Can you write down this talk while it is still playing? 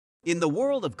In the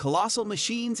world of colossal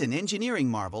machines and engineering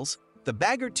marvels, the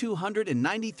Bagger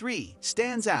 293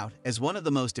 stands out as one of the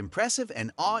most impressive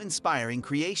and awe-inspiring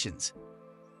creations.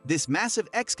 This massive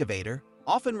excavator,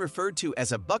 often referred to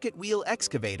as a bucket wheel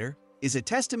excavator, is a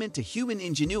testament to human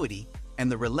ingenuity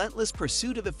and the relentless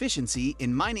pursuit of efficiency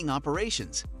in mining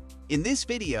operations. In this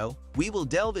video, we will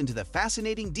delve into the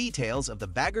fascinating details of the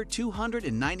Bagger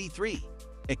 293,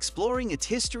 exploring its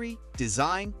history,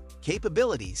 design,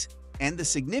 capabilities, and the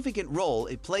significant role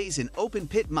it plays in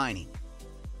open-pit mining.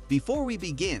 Before we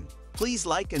begin, please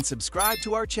like and subscribe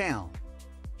to our channel.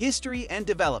 History and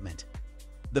development.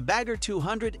 The Bagger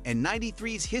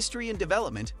 293's history and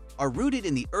development are rooted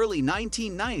in the early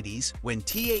 1990s when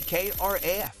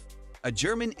TechMach, a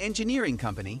German engineering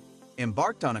company,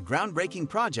 embarked on a groundbreaking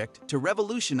project to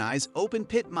revolutionize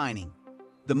open-pit mining.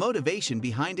 The motivation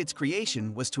behind its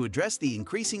creation was to address the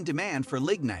increasing demand for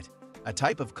lignite, a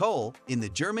type of coal, in the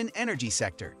German energy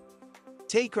sector.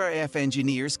 TechMach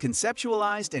engineers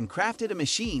conceptualized and crafted a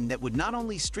machine that would not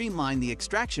only streamline the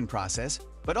extraction process,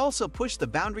 but also push the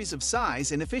boundaries of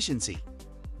size and efficiency.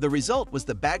 The result was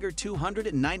the Bagger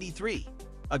 293,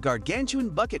 a gargantuan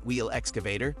bucket wheel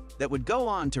excavator that would go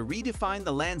on to redefine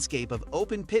the landscape of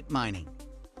open-pit mining.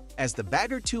 As the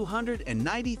Bagger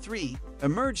 293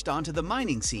 emerged onto the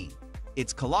mining scene,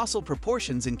 its colossal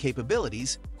proportions and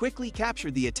capabilities quickly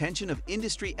captured the attention of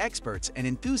industry experts and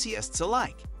enthusiasts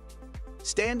alike.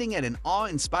 Standing at an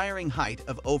awe-inspiring height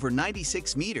of over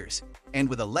 96 meters and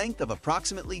with a length of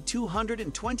approximately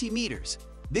 220 meters,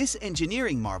 this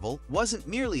engineering marvel wasn't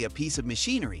merely a piece of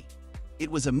machinery. It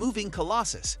was a moving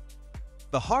colossus.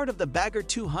 The heart of the Bagger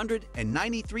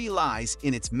 293 lies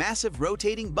in its massive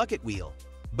rotating bucket wheel,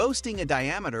 boasting a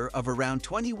diameter of around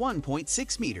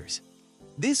 21.6 meters.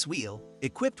 This wheel,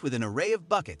 equipped with an array of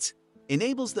buckets,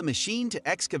 enables the machine to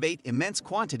excavate immense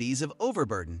quantities of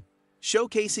overburden,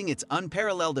 showcasing its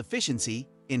unparalleled efficiency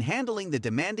in handling the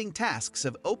demanding tasks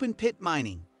of open-pit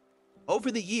mining. Over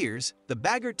the years, the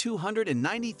Bagger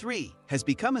 293 has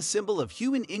become a symbol of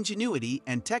human ingenuity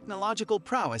and technological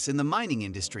prowess in the mining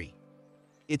industry.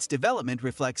 Its development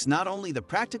reflects not only the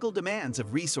practical demands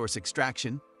of resource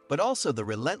extraction, but also the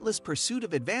relentless pursuit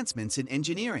of advancements in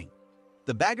engineering.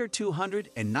 The Bagger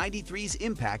 293's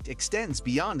impact extends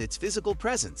beyond its physical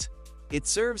presence. It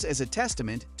serves as a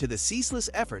testament to the ceaseless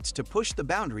efforts to push the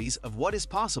boundaries of what is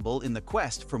possible in the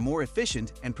quest for more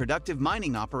efficient and productive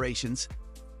mining operations.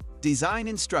 Design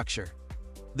and structure.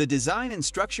 The design and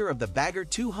structure of the Bagger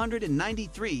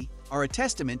 293 are a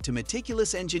testament to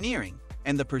meticulous engineering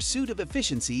and the pursuit of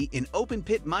efficiency in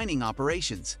open-pit mining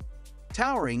operations.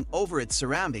 Towering over its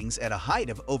surroundings at a height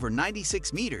of over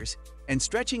 96 meters and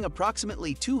stretching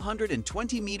approximately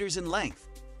 220 meters in length,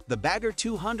 the Bagger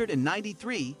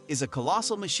 293 is a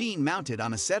colossal machine mounted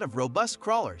on a set of robust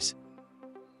crawlers.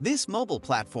 This mobile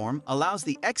platform allows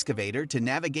the excavator to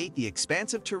navigate the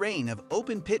expansive terrain of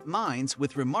open-pit mines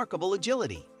with remarkable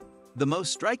agility. The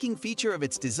most striking feature of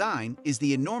its design is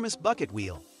the enormous bucket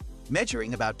wheel,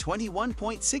 measuring about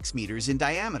 21.6 meters in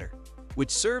diameter,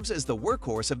 which serves as the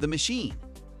workhorse of the machine.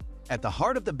 At the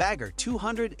heart of the Bagger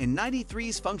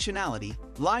 293's functionality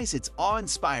lies its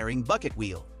awe-inspiring bucket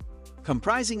wheel.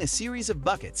 Comprising a series of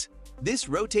buckets, this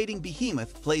rotating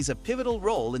behemoth plays a pivotal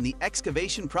role in the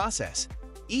excavation process.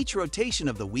 Each rotation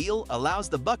of the wheel allows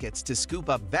the buckets to scoop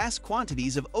up vast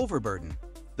quantities of overburden,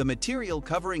 the material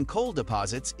covering coal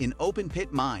deposits in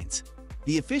open-pit mines.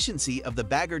 The efficiency of the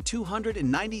Bagger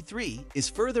 293 is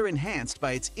further enhanced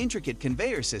by its intricate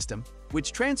conveyor system,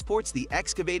 which transports the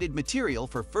excavated material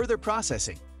for further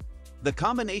processing. The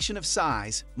combination of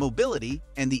size, mobility,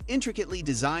 and the intricately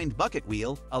designed bucket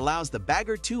wheel allows the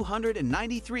Bagger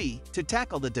 293 to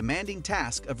tackle the demanding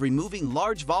task of removing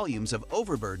large volumes of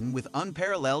overburden with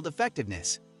unparalleled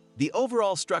effectiveness. The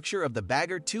overall structure of the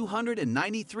Bagger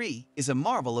 293 is a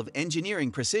marvel of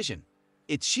engineering precision.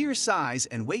 Its sheer size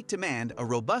and weight demand a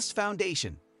robust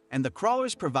foundation, and the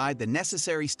crawlers provide the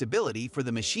necessary stability for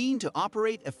the machine to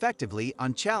operate effectively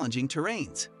on challenging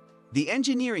terrains. The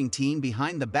engineering team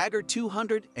behind the Bagger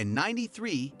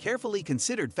 293 carefully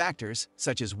considered factors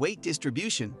such as weight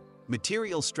distribution,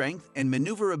 material strength, and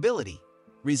maneuverability,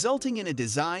 resulting in a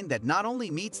design that not only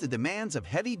meets the demands of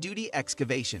heavy-duty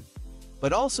excavation,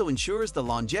 but also ensures the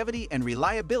longevity and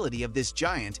reliability of this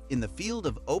giant in the field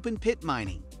of open-pit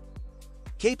mining.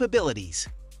 Capabilities.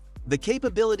 The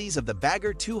capabilities of the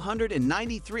Bagger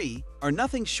 293 are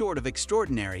nothing short of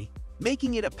extraordinary,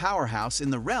 making it a powerhouse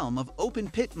in the realm of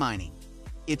open-pit mining.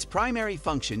 Its primary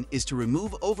function is to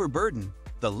remove overburden,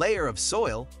 the layer of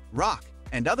soil, rock,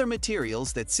 and other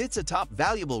materials that sits atop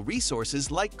valuable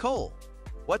resources like coal.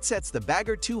 What sets the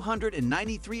Bagger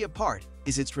 293 apart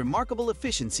is its remarkable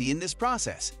efficiency in this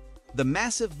process. The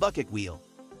massive bucket wheel,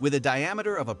 with a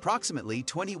diameter of approximately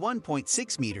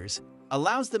 21.6 meters,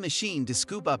 allows the machine to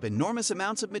scoop up enormous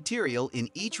amounts of material in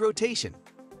each rotation.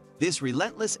 This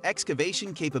relentless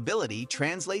excavation capability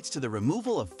translates to the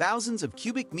removal of thousands of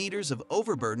cubic meters of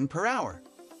overburden per hour,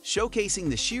 showcasing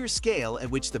the sheer scale at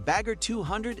which the Bagger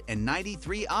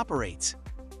 293 operates.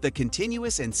 The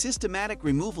continuous and systematic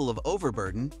removal of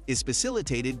overburden is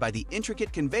facilitated by the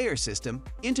intricate conveyor system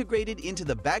integrated into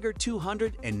the Bagger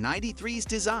 293's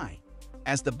design.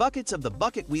 As the buckets of the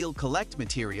bucket wheel collect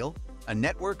material, a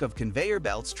network of conveyor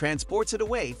belts transports it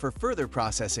away for further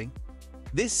processing.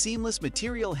 This seamless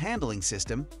material handling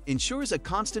system ensures a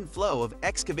constant flow of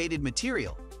excavated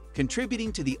material,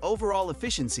 contributing to the overall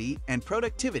efficiency and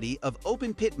productivity of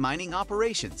open-pit mining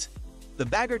operations. The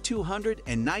Bagger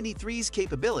 293's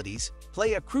capabilities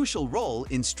play a crucial role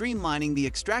in streamlining the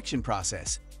extraction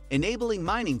process, enabling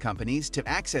mining companies to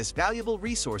access valuable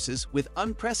resources with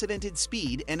unprecedented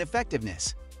speed and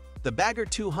effectiveness. The Bagger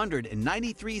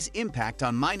 293's impact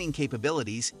on mining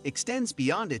capabilities extends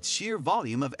beyond its sheer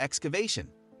volume of excavation.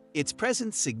 Its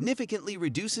presence significantly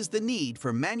reduces the need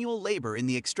for manual labor in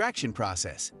the extraction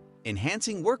process,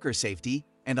 enhancing worker safety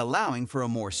and allowing for a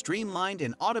more streamlined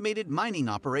and automated mining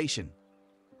operation.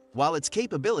 While its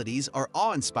capabilities are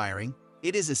awe-inspiring,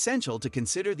 it is essential to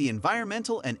consider the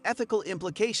environmental and ethical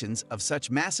implications of such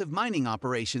massive mining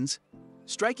operations,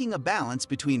 striking a balance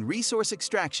between resource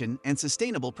extraction and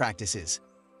sustainable practices.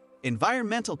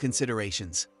 Environmental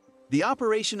considerations. The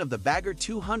operation of the Bagger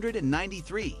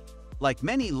 293, like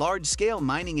many large-scale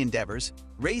mining endeavors,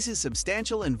 raises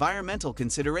substantial environmental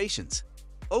considerations.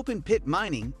 Open-pit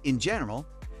mining, in general,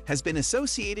 has been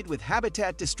associated with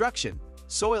habitat destruction,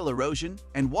 soil erosion,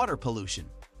 and water pollution.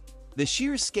 The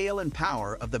sheer scale and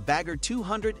power of the Bagger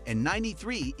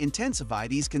 293 intensify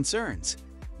these concerns.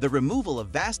 The removal of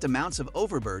vast amounts of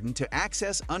overburden to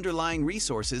access underlying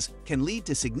resources can lead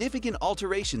to significant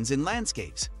alterations in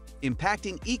landscapes,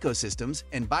 impacting ecosystems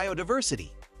and biodiversity.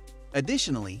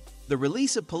 Additionally, the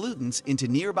release of pollutants into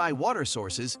nearby water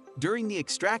sources during the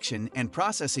extraction and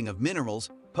processing of minerals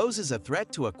poses a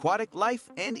threat to aquatic life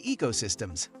and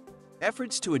ecosystems.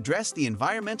 Efforts to address the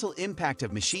environmental impact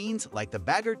of machines like the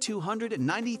Bagger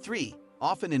 293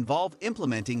 often involve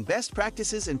implementing best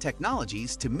practices and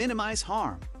technologies to minimize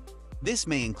harm. This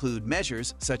may include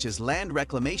measures such as land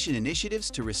reclamation initiatives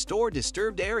to restore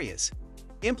disturbed areas,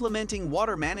 implementing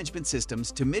water management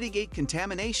systems to mitigate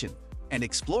contamination, and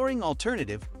exploring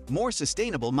alternative, more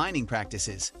sustainable mining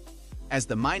practices. As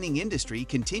the mining industry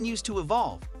continues to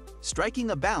evolve,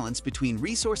 striking a balance between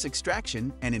resource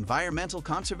extraction and environmental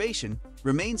conservation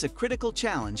remains a critical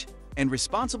challenge, and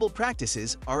responsible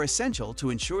practices are essential to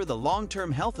ensure the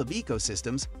long-term health of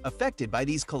ecosystems affected by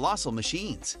these colossal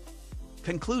machines.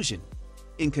 Conclusion.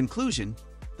 In conclusion,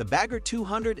 the Bagger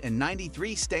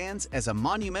 293 stands as a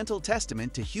monumental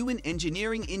testament to human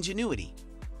engineering ingenuity,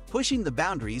 pushing the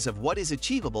boundaries of what is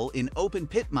achievable in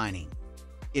open-pit mining.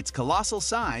 Its colossal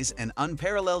size and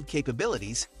unparalleled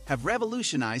capabilities have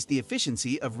revolutionized the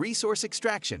efficiency of resource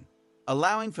extraction,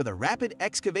 allowing for the rapid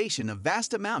excavation of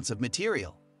vast amounts of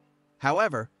material.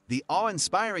 However, the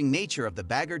awe-inspiring nature of the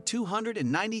Bagger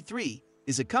 293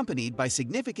 is accompanied by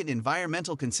significant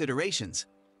environmental considerations,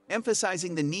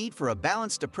 emphasizing the need for a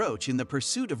balanced approach in the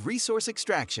pursuit of resource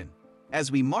extraction.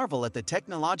 As we marvel at the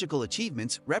technological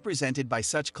achievements represented by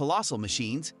such colossal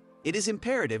machines, it is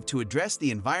imperative to address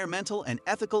the environmental and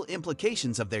ethical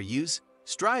implications of their use,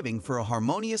 striving for a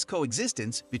harmonious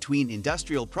coexistence between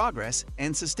industrial progress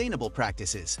and sustainable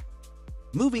practices.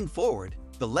 Moving forward,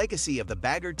 the legacy of the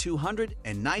Bagger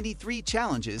 293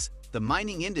 challenges the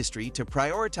mining industry to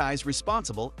prioritize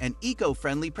responsible and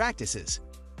eco-friendly practices.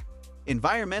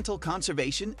 Environmental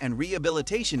conservation and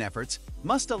rehabilitation efforts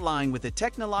must align with the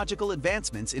technological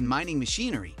advancements in mining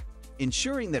machinery,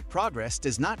 ensuring that progress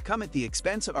does not come at the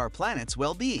expense of our planet's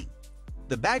well-being.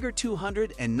 The Bagger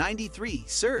 293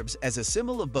 serves as a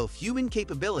symbol of both human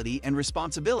capability and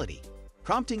responsibility,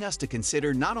 prompting us to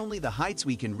consider not only the heights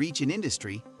we can reach in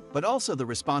industry, but also the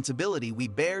responsibility we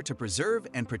bear to preserve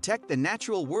and protect the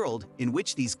natural world in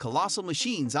which these colossal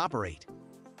machines operate.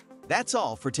 That's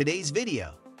all for today's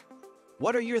video.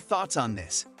 What are your thoughts on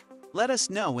this? Let us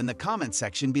know in the comment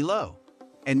section below.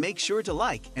 And make sure to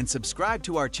like and subscribe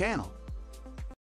to our channel.